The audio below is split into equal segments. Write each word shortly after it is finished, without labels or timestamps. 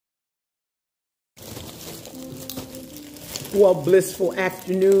Well, blissful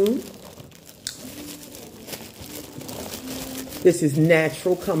afternoon. This is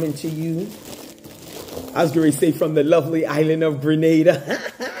Natural coming to you. I was going to say from the lovely island of Grenada,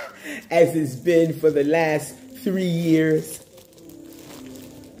 as it's been for the last 3 years.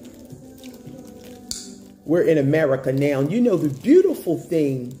 We're in America now. You know the beautiful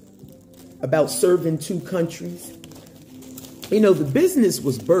thing about serving two countries? You know, the business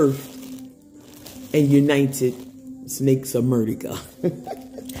was birthed in United Snakes America.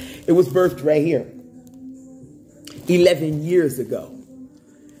 It was birthed right here 11 years ago.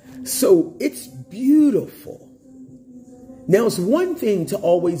 So it's beautiful. Now, it's one thing to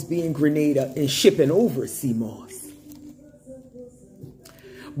always be in Grenada and shipping over sea moss.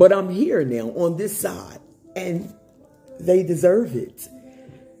 But I'm here now on this side, and they deserve it.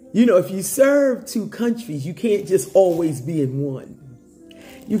 You know, if you serve two countries, you can't just always be in one.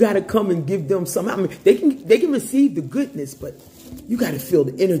 You got to come and give them some. I mean, they can receive the goodness, but you got to feel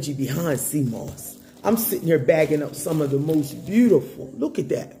the energy behind sea moss. I'm sitting here bagging up some of the most beautiful. Look at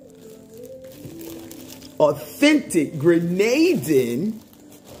that. Authentic Grenadian.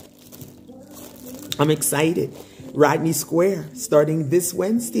 I'm excited. Rodney Square, starting this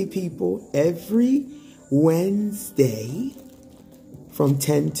Wednesday, people. Every Wednesday from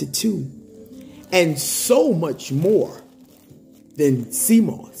 10 to 2. And so much more than sea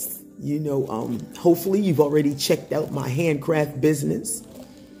moss. You know, hopefully you've already checked out my handcraft business.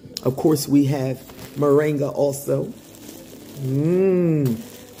 Of course, we have moringa also.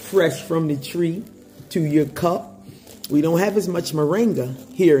 Fresh from the tree to your cup. We don't have as much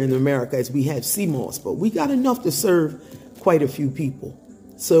moringa here in America as we have sea moss, but we got enough to serve quite a few people.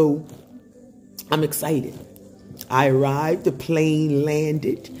 So I'm excited. I arrived, the plane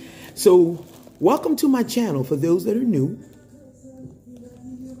landed. So welcome to my channel for those that are new.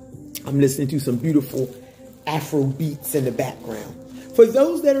 I'm listening to some beautiful Afro beats in the background. For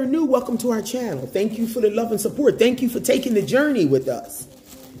those that are new, welcome to our channel. Thank you for the love and support. Thank you for taking the journey with us.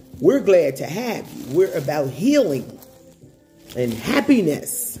 We're glad to have you. We're about healing and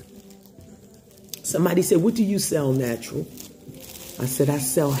happiness. Somebody said, what do you sell, Natural? I said, I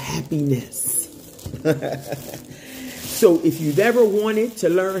sell happiness. So if you've ever wanted to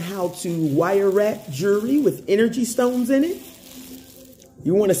learn how to wire wrap jewelry with energy stones in it,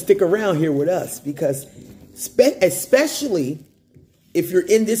 you want to stick around here with us, because especially if you're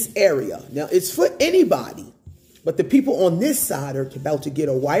in this area. Now, it's for anybody, but the people on this side are about to get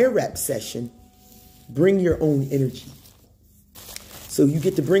a wire wrap session. Bring your own energy. So you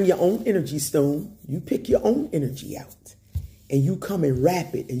get to bring your own energy stone. You pick your own energy out, and you come and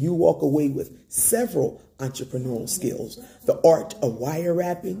wrap it, and you walk away with several entrepreneurial skills. The art of wire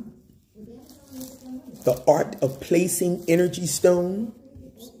wrapping, the art of placing energy stone.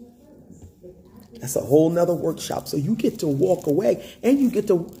 That's a whole nother workshop. So you get to walk away, and you get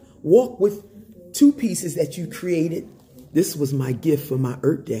to walk with two pieces that you created. This was my gift for my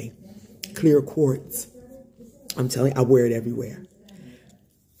Earth Day. Clear quartz. I'm telling you, I wear it everywhere.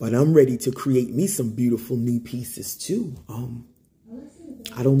 But I'm ready to create me some beautiful new pieces too.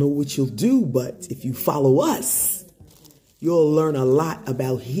 I don't know what you'll do, but if you follow us, you'll learn a lot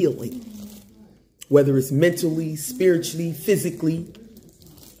about healing. Whether it's mentally, spiritually, physically,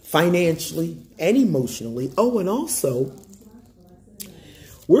 financially, and emotionally. Oh, and also,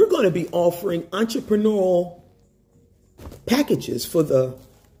 we're going to be offering entrepreneurial packages for the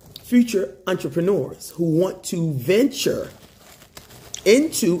future entrepreneurs who want to venture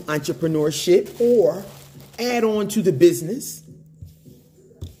into entrepreneurship or add on to the business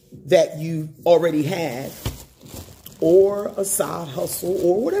that you already have, or a side hustle,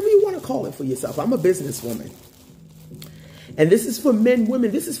 or whatever you want to call it for yourself. I'm a businesswoman. And this is for men,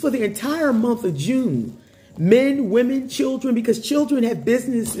 women. This is for the entire month of June. Men, women, children, because children have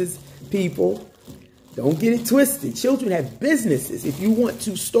businesses, people. Don't get it twisted. Children have businesses. If you want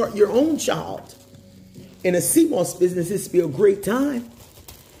to start your own child in a sea moss business, this would be a great time.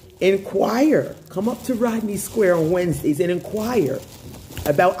 Inquire. Come up to Rodney Square on Wednesdays and inquire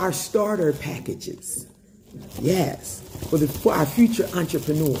about our starter packages. Yes, for our future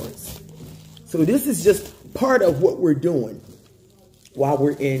entrepreneurs. So this is just part of what we're doing while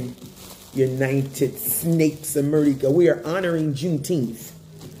we're in United Snakes America. We are honoring Juneteenth.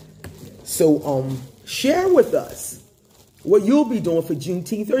 So share with us what you'll be doing for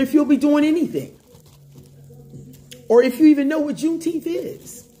Juneteenth, or if you'll be doing anything, or if you even know what Juneteenth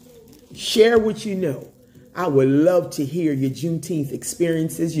is. Share what you know. I would love to hear your Juneteenth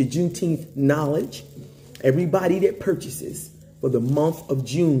experiences, your Juneteenth knowledge. Everybody that purchases for the month of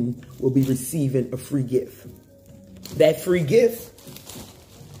June will be receiving a free gift. That free gift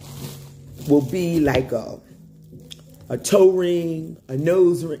will be like a a toe ring, a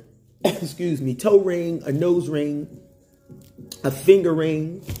nose ring, excuse me, toe ring, a nose ring, a finger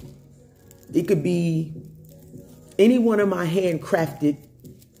ring. It could be any one of my handcrafted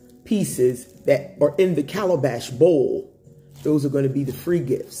pieces that are in the calabash bowl. Those are going to be the free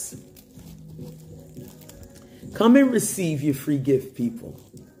gifts. Come and receive your free gift, people.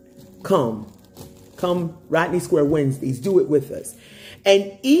 Come Rodney Square Wednesdays. Do it with us.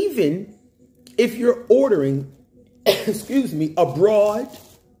 And even if you're ordering, excuse me, abroad,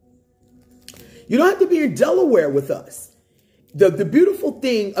 you don't have to be in Delaware with us. The beautiful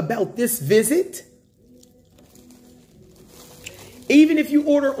thing about this visit, even if you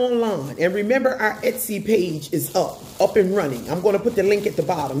order online, and remember our Etsy page is up and running. I'm going to put the link at the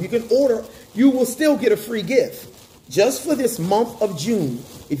bottom. You can order, you will still get a free gift just for this month of June.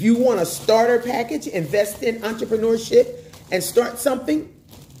 If you want a starter package, invest in entrepreneurship and start something,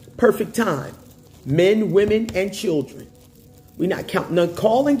 perfect time. Men, women, and children. We're not counting on.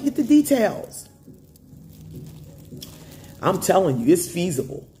 Call and get the details. I'm telling you, it's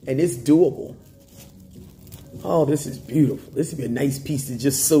feasible and it's doable. Oh, this is beautiful. This would be a nice piece to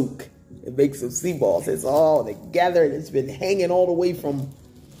just soak and make some sea balls. It's all together. It's been hanging all the way from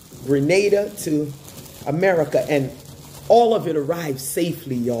Grenada to America. And all of it arrived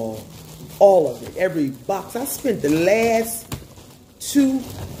safely, y'all. All of it. Every box. I spent the last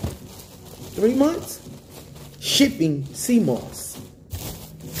 2-3 months shipping sea moss.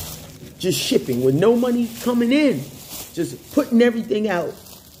 Just shipping with no money coming in. Just putting everything out.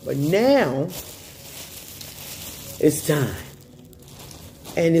 But now it's time.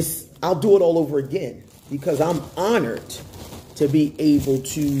 And I'll do it all over again because I'm honored to be able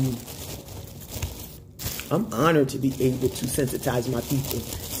to sensitize my people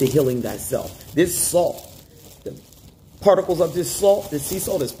to healing thyself. This salt, the particles of this salt, the sea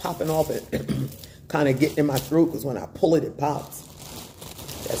salt is popping off and kind of getting in my throat because when I pull it, it pops.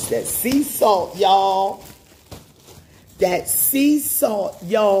 That's that sea salt, y'all. That sea salt,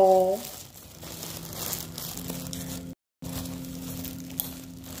 y'all.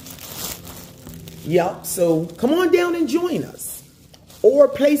 Yep, so come on down and join us. Or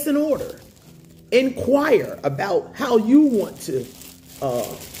place an order. Inquire about how you want to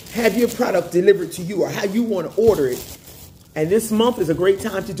have your product delivered to you or how you want to order it. And this month is a great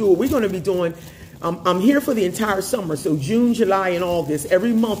time to do it. We're going to be doing, I'm here for the entire summer. So June, July, and August,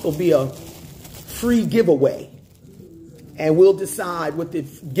 every month will be a free giveaway. And we'll decide what the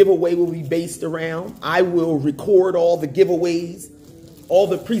giveaway will be based around. I will record all the giveaways, all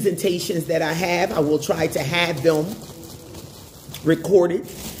the presentations that I have. I will try to have them recorded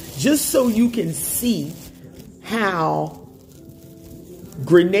just so you can see how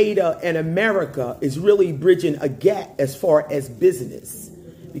Grenada and America is really bridging a gap as far as business,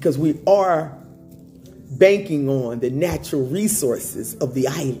 because we are banking on the natural resources of the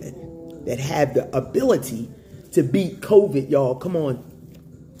island that have the ability to beat COVID, y'all. Come on.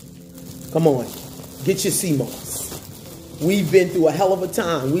 Come on. Get your sea moss. We've been through a hell of a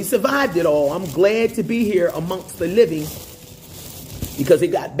time. We survived it all. I'm glad to be here amongst the living because it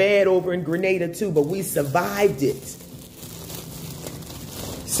got bad over in Grenada too, but we survived it.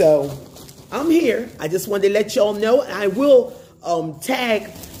 So I'm here. I just wanted to let y'all know. I will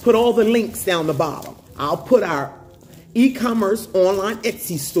put all the links down the bottom. I'll put our e-commerce online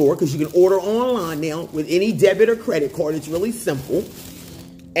Etsy store because you can order online now with any debit or credit card. It's really simple.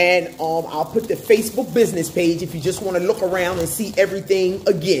 And I'll put the Facebook business page if you just want to look around and see everything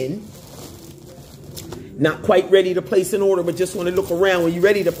again. Not quite ready to place an order, but just want to look around. When you're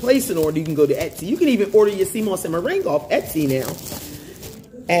ready to place an order, you can go to Etsy. You can even order your sea moss and meringue off Etsy now.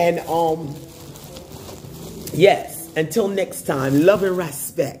 And yes, until next time, love and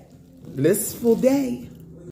respect. Blissful day.